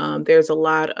those, there's a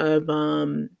lot of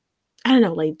I don't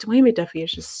know, like Dwayne McDuffie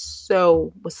is just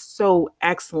was so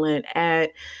excellent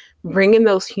at bringing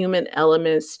those human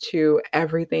elements to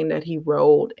everything that he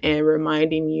wrote and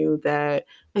reminding you that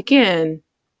again,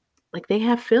 like they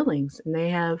have feelings and they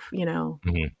have,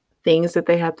 Mhm. things that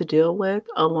they have to deal with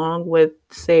along with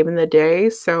saving the day.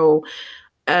 So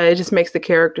it just makes the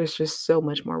characters just so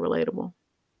much more relatable.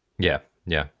 Yeah,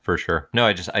 yeah, for sure. No,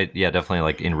 yeah, definitely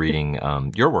like in reading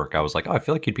your work, I was like, oh, I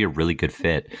feel like you'd be a really good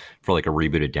fit for like a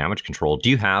rebooted Damage Control.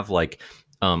 Do you have like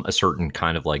a certain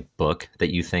kind of like book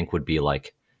that you think would be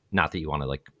like, not that you want to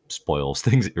like spoil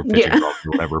things that you're pitching Yeah. for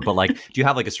or whatever, but like, do you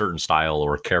have like a certain style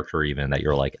or a character even that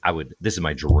you're like, this is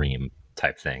my dream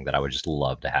type thing that I would just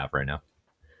love to have right now?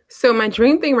 So my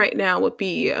dream thing right now would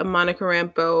be a Monica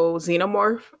Rambeau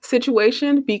xenomorph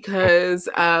situation because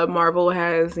Marvel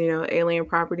has alien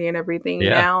property and everything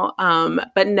Yeah. now.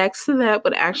 But next to that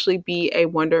would actually be a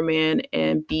Wonder Man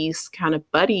and Beast kind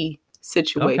of buddy Okay.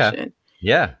 situation.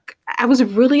 Yeah. I was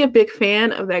really a big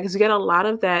fan of that because you get a lot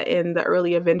of that in the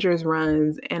early Avengers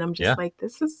runs, and I'm Yeah. just like,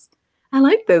 I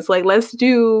like this. Like, let's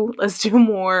do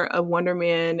more of Wonder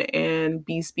Man and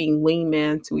Beast being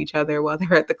wingman to each other while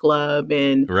they're at the club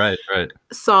and Right. Right.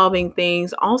 solving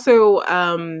things. Also,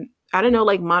 I don't know,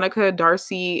 like Monica,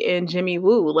 Darcy, and Jimmy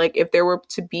Woo. Like, if there were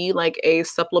to be like a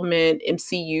supplement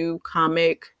MCU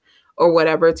comic or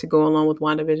whatever to go along with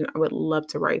WandaVision, I would love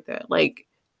to write that. Like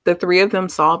the three of them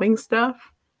solving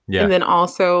stuff. And Yeah. then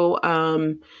also,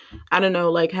 I don't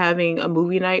know, like having a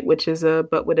movie night, which is a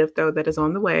but what if though that is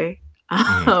on the way.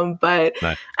 Mhm. But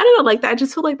Nice. I don't know, like that. I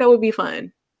just feel like that would be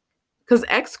fun because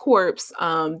X Corps,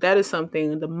 that is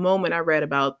something. The moment I read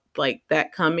about like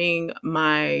that coming,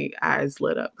 my eyes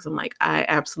lit up because I'm like, I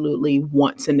absolutely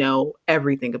want to know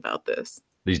everything about this.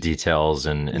 These details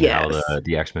and how Yes,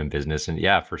 the X-Men business, and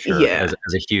yeah, for sure. yeah, As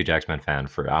a huge X-Men fan,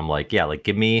 I'm like, yeah, like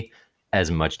give me as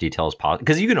much detail as possible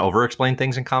because you can over explain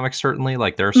things in comics, certainly.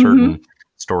 Like there are certain hmm,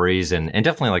 stories and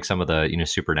definitely like some of the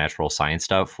supernatural science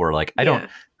stuff where like yeah, I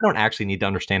don't actually need to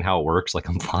understand how it works. Like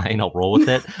I'm fine, I'll roll with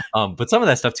it. But some of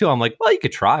that stuff too, I'm like, well, you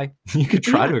could try. You could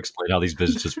try yeah, to explain how these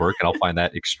businesses work, and I'll find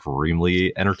that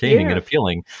extremely entertaining and yeah,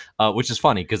 appealing. Which is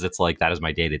funny because it's like that is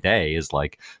my day to day is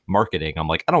like marketing. I'm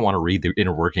like, I don't want to read the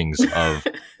inner workings of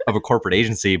a corporate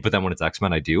agency, but then when it's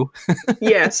X-Men, I do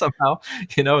yeah. somehow.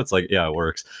 It's like, yeah, it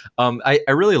works. I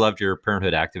really loved your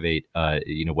Parenthood Activate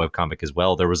webcomic as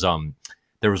well. There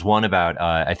was one about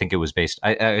I think it was based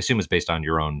I assume it's based on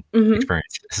your own Hmm.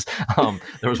 experiences.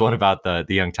 There was one about the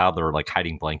young toddler like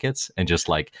hiding blankets and just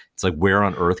like it's like where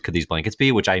on earth could these blankets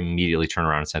be, which I immediately turned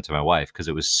around and sent to my wife because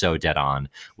it was so dead on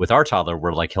with our toddler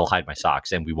where like he'll hide my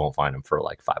socks and we won't find them for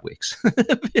like 5 weeks.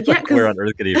 Yeah, Like where because on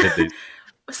earth could he fit these?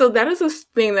 so that is a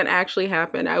thing that actually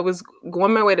happened. I was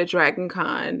going my way to Dragon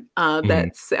Con.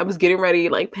 Mhm, I was getting ready,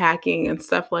 like packing and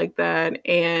stuff like that.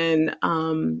 And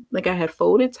like I had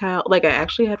folded towel, like I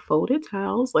actually had folded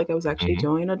towels, like I was actually mhm.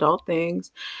 doing adult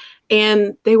things,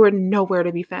 and they were nowhere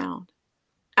to be found.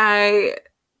 I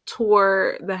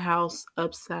tore the house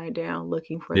upside down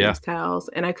looking for Yeah. these towels,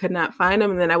 and I could not find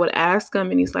them. And then I would ask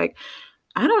him, and he's like,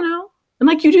 I don't know. And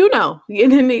like, you do know.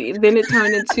 And then it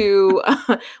turned into,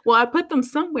 well, I put them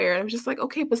somewhere. And I was just like,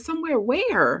 okay, but somewhere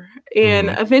where? And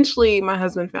Mhm. eventually my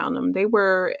husband found them. They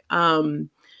were,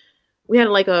 we had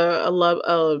like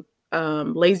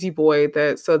lazy boy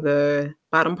so the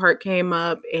bottom part came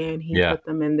up and he Yeah. put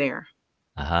them in there.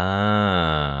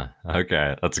 Ah,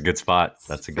 okay. That's a good spot.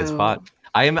 That's a good So spot.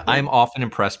 I'm often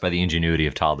impressed by the ingenuity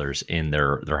of toddlers in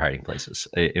their hiding places.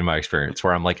 In my experience,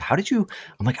 where I'm like, how did you?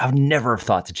 I'm like, I would never have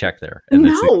thought to check there, and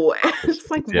it's No, it's,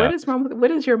 it's like, yeah. what is wrong with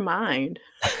what is your mind?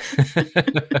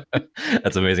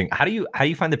 That's amazing. How do you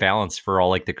find the balance for all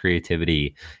like the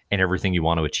creativity and everything you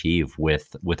want to achieve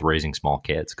with raising small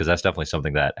kids? Because that's definitely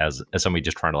something that as somebody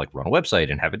just trying to like run a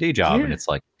website and have a day job, and Yeah. it's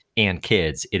like and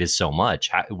kids, it is so much.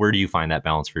 Where do you find that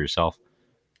balance for yourself?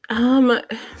 Um,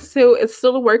 so it's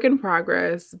still a work in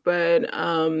progress, but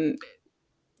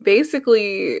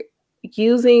basically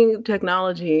using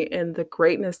technology and the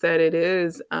greatness that it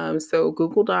is. So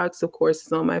Google Docs, of course,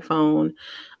 is on my phone.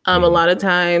 A Hmm. lot of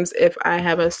times, if I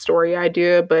have a story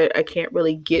idea, but I can't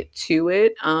really get to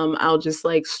it, I'll just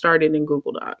like start it in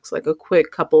Google Docs, like a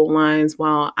quick couple of lines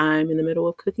while I'm in the middle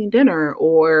of cooking dinner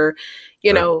or,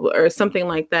 Sure. or something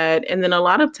like that. And then a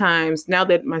lot of times, now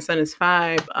that my son is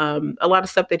 5, a lot of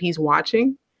stuff that he's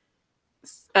watching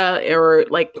or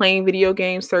like playing video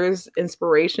games serves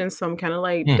inspiration. So I'm kind of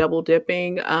like Hmm. double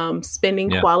dipping, spending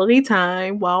Yeah. quality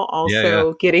time while Yeah. Yeah.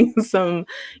 also getting some,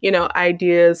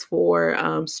 ideas for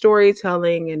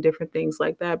storytelling and different things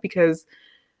like that. Because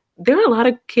there are a lot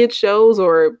of kid shows,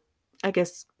 or I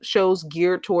guess shows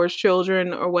geared towards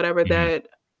children or whatever, Hmm. that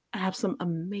have some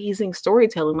amazing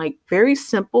storytelling, like very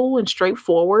simple and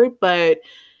straightforward, but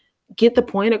get the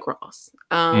point across.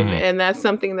 Hmm. And that's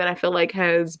something that I feel like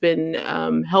has been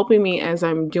helping me as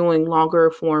I'm doing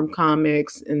longer form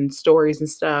comics and stories and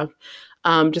stuff.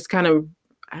 Just kind of,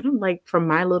 I don't like from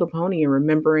My Little Pony and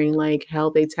remembering like how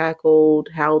they tackled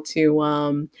how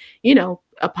to,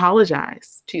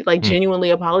 apologize to like Hmm. genuinely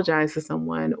apologize to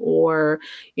someone, or,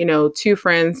 two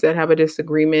friends that have a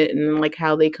disagreement and like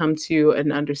how they come to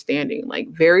an understanding. Like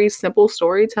very simple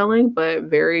storytelling, but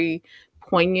very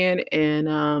poignant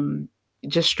and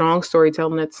just strong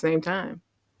storytelling at the same time.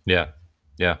 Yeah.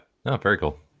 Yeah. Oh, very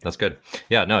cool. That's good.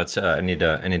 Yeah. No, it's I need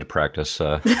to practice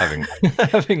having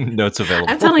having notes I'm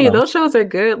available telling when you, I'm. those shows are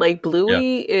good. Like Yeah.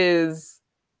 Bluey is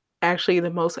actually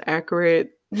the most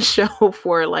accurate show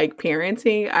for like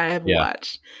parenting I have Yeah.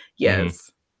 watched. Hmm.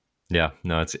 Yes. Yeah,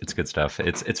 no, it's good stuff.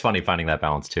 It's funny finding that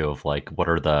balance too of like what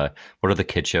are the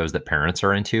kid shows that parents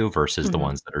are into versus the Mhm.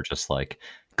 ones that are just like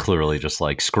clearly just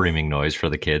like screaming noise for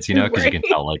the kids, because you can Right.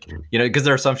 tell like because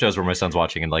there are some shows where my son's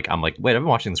watching and like I'm like, wait, I've been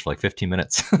watching this for like 15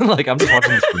 minutes. Like I'm just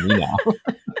watching this for me now.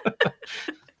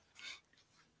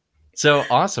 So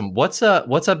awesome. What's up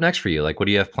next for you? Like what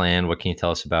do you have planned? What can you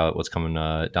tell us about what's coming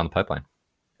down the pipeline?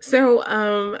 So,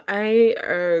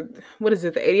 I what is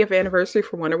it? The 80th anniversary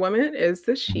for Wonder Woman is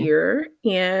this Hmm. year,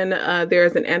 and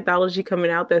there's an anthology coming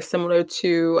out that's similar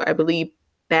to, I believe,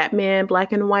 Batman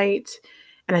Black and White,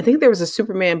 and I think there was a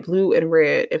Superman Blue and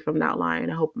Red. If I'm not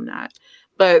lying, I hope I'm not.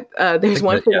 But I there's think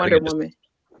one that for yeah, I think Wonder it just Woman,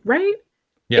 right?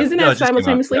 yeah, Isn't no, that it just came out.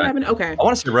 simultaneously Yeah. happening? Okay, I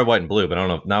want to say red, white, and blue, but I don't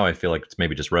know. Now I feel like it's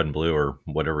maybe just red and blue or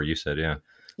whatever you said. Yeah.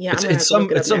 yeah, I'm It's gonna it's have to look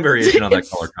some it it's up some now. variation on that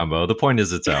color It's combo. The point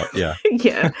is it's out. Yeah.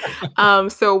 yeah.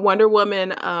 So Wonder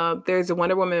Woman, there's a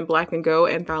Wonder Woman Black and Go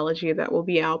anthology that will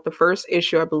be out. The first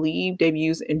issue, I believe,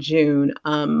 debuts in June.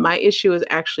 My issue is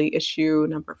actually issue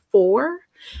number 4.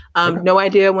 Okay. No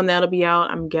idea when that'll be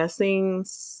out. I'm guessing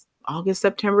August,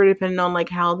 September, depending on like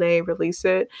how they release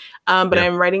it. But Yeah.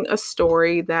 I'm writing a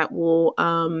story that will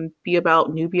be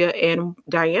about Nubia and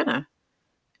Diana.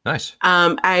 Nice.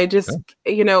 I Yeah. just,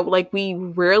 like we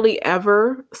rarely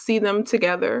ever see them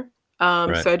together.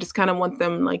 Right. So I just kind of want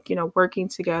them like, working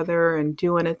together and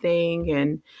doing a thing.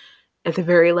 And at the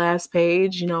very last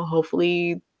page,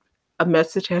 hopefully a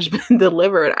message has been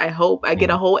delivered. I hope I get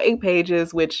a Mhm. whole 8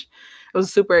 pages, which I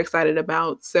was super excited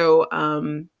about. So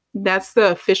that's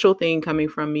the official thing coming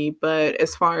from me. But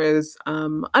as far as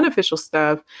unofficial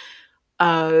stuff,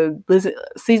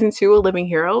 season 2 of Living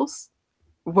Heroes,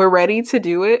 we're ready to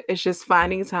do it. It's just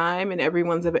finding time and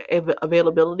everyone's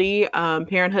availability.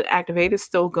 Parenthood Activate is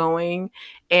still going,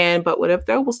 and but what if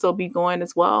there will still be going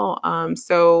as well.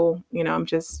 So I'm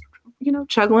just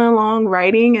chugging along,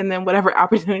 writing, and then whatever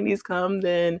opportunities come,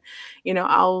 then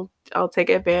I'll take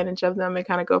advantage of them and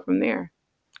kind of go from there.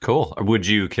 Cool. Would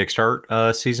you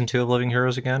kickstart season 2 of Living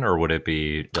Heroes again, or would it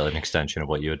be an extension of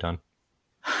what you had done?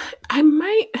 I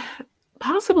might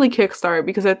possibly kickstart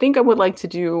because I think I would like to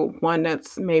do one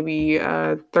that's maybe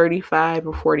 35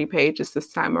 or 40 pages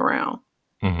this time around.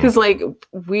 Hmm. Because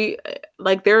we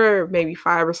like there are maybe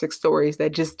 5 or 6 stories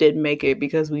that just didn't make it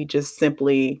because we just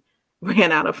simply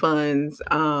ran out of funds.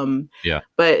 Yeah.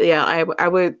 But yeah, I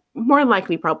would more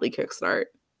likely probably kickstart.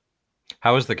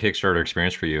 How was the Kickstarter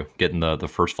experience for you? Getting the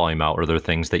first volume out? Were there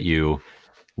things that you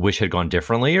wish had gone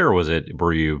differently, or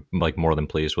were you like more than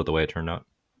pleased with the way it turned out?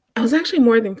 I was actually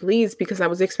more than pleased because I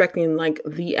was expecting like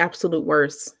the absolute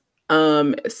worst.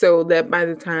 So that by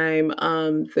the time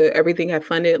the everything had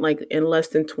funded, like in less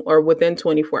than or within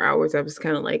 24 hours, I was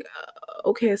kind of like,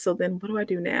 okay, so then what do I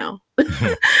do now?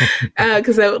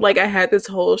 Because I had this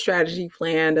whole strategy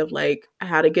planned of like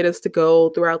how to get us to go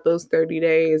throughout those 30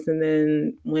 days, and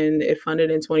then when it funded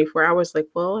in 24 hours, like,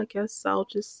 well, I guess I'll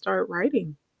just start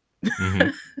writing. Hmm.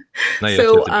 No, you just have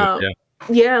So to do it.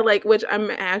 Yeah. yeah, like, which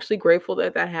I'm actually grateful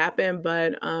that that happened,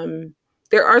 but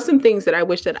there are some things that I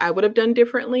wish that I would have done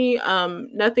differently.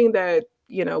 Nothing that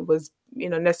was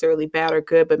necessarily bad or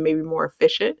good, but maybe more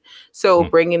efficient. So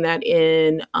Mm. bringing that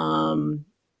in,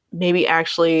 maybe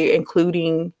actually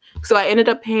including. So I ended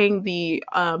up paying the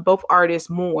both artists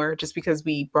more just because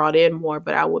we brought in more,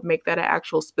 but I would make that an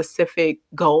actual specific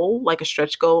goal, like a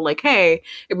stretch goal. Like, hey,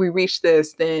 if we reach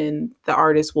this, then the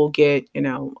artist will get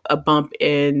a bump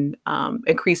in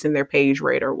increase in their page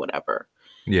rate or whatever.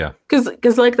 Yeah.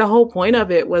 Because like the whole point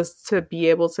of it was to be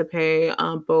able to pay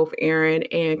both Aaron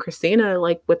and Christina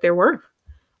like what they're worth.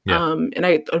 Yeah. And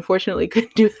I unfortunately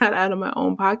couldn't do that out of my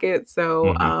own pocket.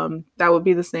 So Hmm. that would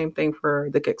be the same thing for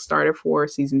the Kickstarter for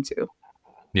season 2.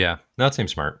 Yeah. No, that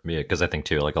seems smart. Yeah, because I think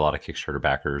too, like a lot of Kickstarter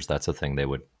backers, that's a thing they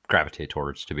would gravitate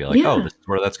towards to be like, oh, Yeah. this is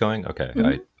where that's going. Okay,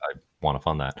 Mhm. I want to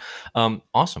fund that.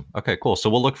 Awesome. Okay, cool. So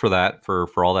we'll look for that for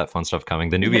all that fun stuff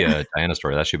coming. The Yeah. Nubia Diana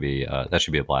story that should be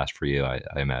a blast for you, I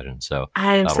imagine. So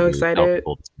I am so that'll be excited.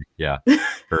 cool to see. Yeah,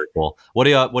 very cool. What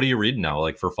are you reading now,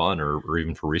 like for fun or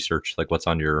even for research? Like what's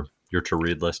on your to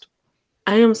read list?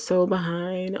 I am so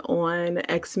behind on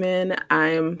X-Men. I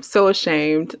am so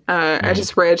ashamed. I Mhm.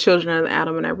 just read Children of the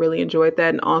Atom and I really enjoyed that.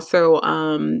 And also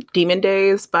Demon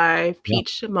Days by Yeah,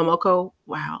 Peach Momoko.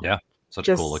 Wow. yeah, such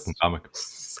a cool looking Just comic.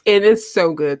 it is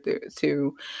so good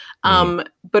too. Mhm.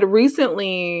 But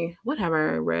recently, what have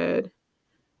I read?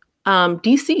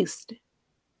 Deceased.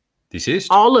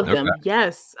 Deceased. All of Okay. them,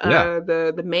 yes. Yeah.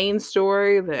 The main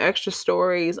story, the extra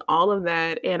stories, all of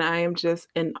that, and I am just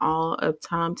in awe of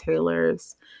Tom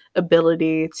Taylor's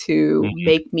ability to Mhm.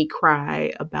 make me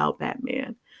cry about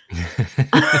Batman.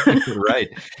 Right.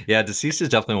 Yeah, Deceased is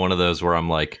definitely one of those where I'm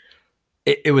like,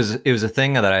 it was a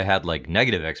thing that I had like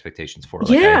negative expectations for.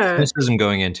 Like I had Yeah, cynicism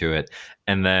going into it,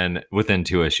 and then within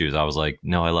 2 issues, I was like,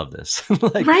 no, I love this.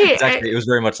 Like right. it was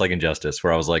very much like Injustice,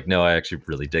 where I was like, no, I actually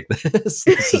really dig this.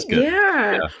 This is good.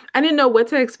 Yeah, Yeah. I didn't know what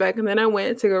to expect, and then I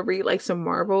went to go read like some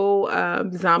Marvel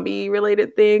zombie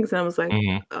related things, and I was like,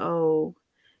 Hmm. oh,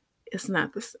 it's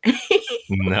not the same.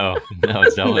 No, no,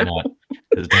 it's definitely No. not.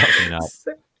 It's definitely not.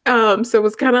 So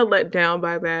was kind of let down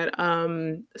by that.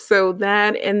 So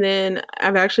that, and then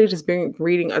I've actually just been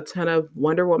reading a ton of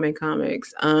Wonder Woman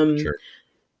comics. Sure.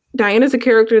 Diana's a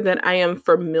character that I am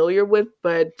familiar with,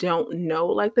 but don't know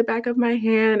like the back of my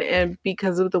hand. And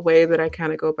because of the way that I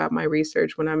kind of go about my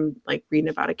research when I'm like reading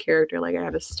about a character, like I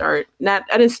had to start, not,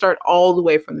 I didn't start all the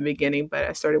way from the beginning, but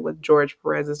I started with George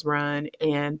Perez's run.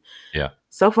 And Yeah.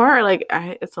 so far, like,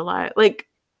 it's a lot. Like,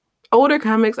 older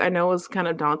comics I know is kind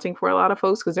of daunting for a lot of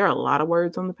folks because there are a lot of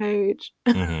words on the page.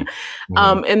 Hmm.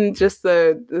 Hmm. And just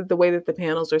the way that the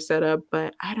panels are set up,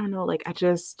 but I don't know, like I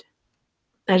just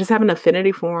have an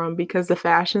affinity for them because the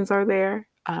fashions are there.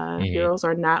 Hmm. Heroes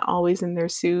are not always in their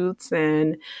suits,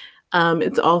 and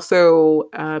it's also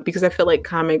because I feel like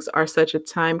comics are such a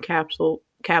time capsule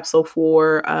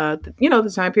for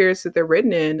the time periods that they're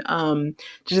written in, to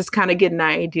just kind of get an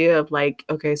idea of like,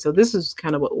 okay, so this is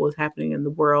kind of what was happening in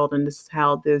the world, and this is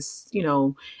how this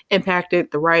impacted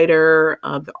the writer,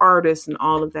 the artist, and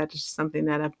all of that. It's just something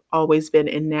that I've always been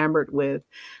enamored with.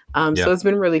 So Yeah. it's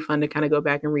been really fun to kind of go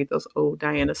back and read those old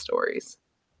Diana stories.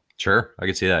 Sure, I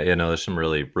can see that. Yeah, no, there's some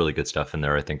really, really good stuff in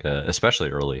there. I think,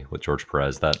 especially early with George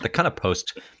Perez, that the kind of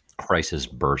post-crisis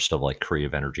burst of like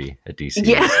creative energy at DC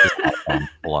Yeah. is a lot of fun.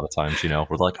 A lot of times,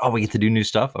 we're like, oh, we get to do new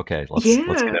stuff. Okay, let's get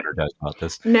Yeah. energized about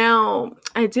this. Now,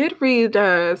 I did read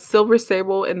Silver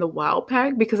Sable and the Wild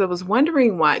Pack because I was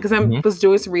wondering why. Because I Hmm. was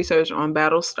doing some research on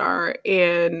Battlestar,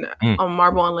 and Mm, on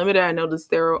Marvel Unlimited, I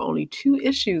noticed there are only 2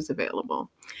 issues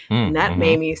available. mm, And that hmm.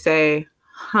 made me say,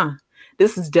 huh,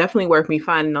 this is definitely worth me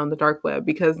finding on the dark web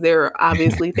because there are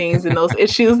obviously things in those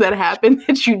issues that happen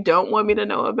that you don't want me to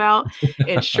know about.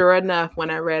 And sure enough, when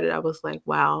I read it, I was like,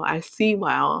 wow, I see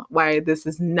why this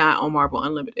is not on Marvel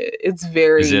Unlimited. It's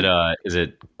very Is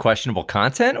it questionable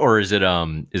content or is it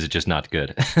just not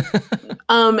good?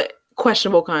 um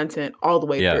questionable content all the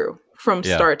way Yeah, through from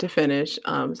yeah, start to finish.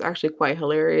 It's actually quite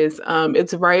hilarious.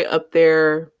 It's right up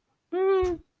there.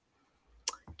 mm,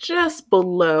 just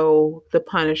below the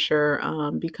Punisher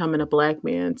becoming a black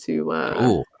man to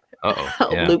ooh, uh-oh,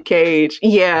 yeah. Luke Cage.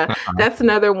 Yeah, that's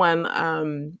another one.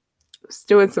 was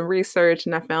doing some research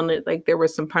and I found that like there were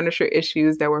some Punisher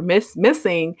issues that were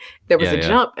missing. There was Yeah, a yeah.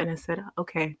 jump, and I said,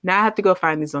 okay, now I have to go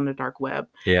find these on the dark web.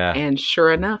 Yeah. And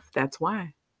sure enough, that's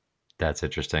why. That's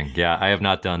interesting. Yeah, I have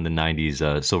not done the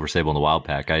 '90s Silver Sable and the Wild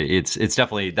Pack. It's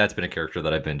definitely that's been a character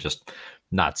that I've been just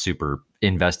not super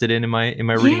invested in my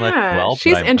reading life as Yeah, well. But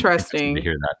she's I'm interested to interesting.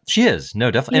 hear that she is no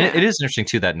definitely, and it Yeah. is interesting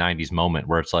too that '90s moment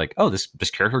where it's like, oh, this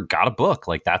character got a book.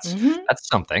 Like Hmm. that's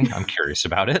something. I'm curious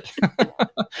about it. Well,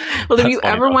 if That's you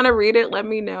funny ever though. want to read it, let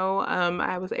me know.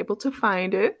 I was able to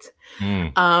find it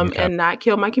Okay. and not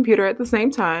kill my computer at the same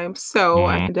time. So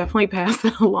I Mhm. can definitely pass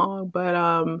it along. But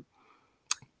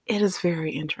it is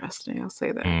very interesting. I'll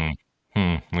say that. Mm.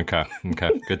 Okay.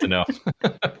 Okay. Good to know.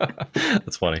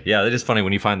 That's funny. Yeah, it is funny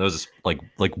when you find those like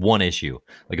one issue.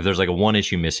 Like if there's like a one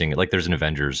issue missing, like there's an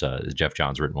Avengers, Jeff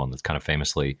Johns written one that's kind of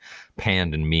famously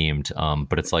panned and memed.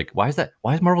 But it's like, why is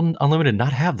Marvel Unlimited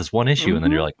not have this one issue? And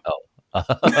then you're Hmm. like, oh,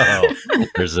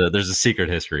 there's a secret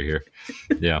history here.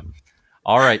 Yeah.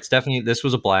 All right, Stephanie, this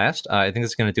was a blast. I think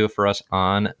that's going to do it for us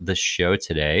on the show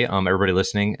today. Everybody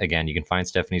listening, again, you can find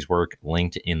Stephanie's work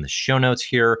linked in the show notes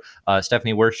here.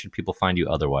 Stephanie, where should people find you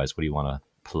otherwise? What do you want to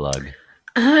plug?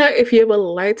 If you would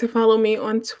like to follow me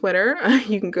on Twitter,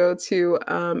 you can go to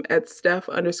at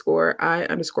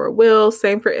Steph_I_Will.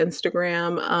 Same for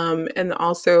Instagram. And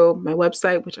also my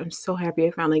website, which I'm so happy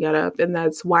I finally got up, and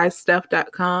that's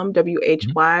whysteph.com,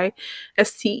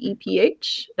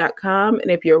 WHYSTEPH.com. And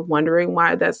if you're wondering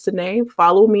why that's the name,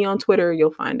 follow me on Twitter,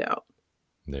 you'll find out.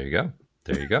 There you go.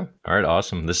 There you go. All right,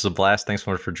 awesome. This is a blast. Thanks so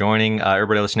much for joining.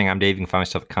 Everybody listening, I'm Dave. You can find my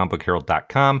stuff at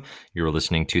comicbookherald.com. You're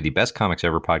listening to the Best Comics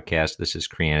Ever podcast. This is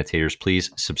Creanitators.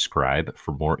 Please subscribe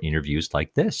for more interviews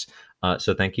like this.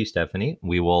 So thank you, Stephanie.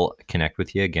 We will connect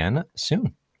with you again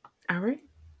soon. All right.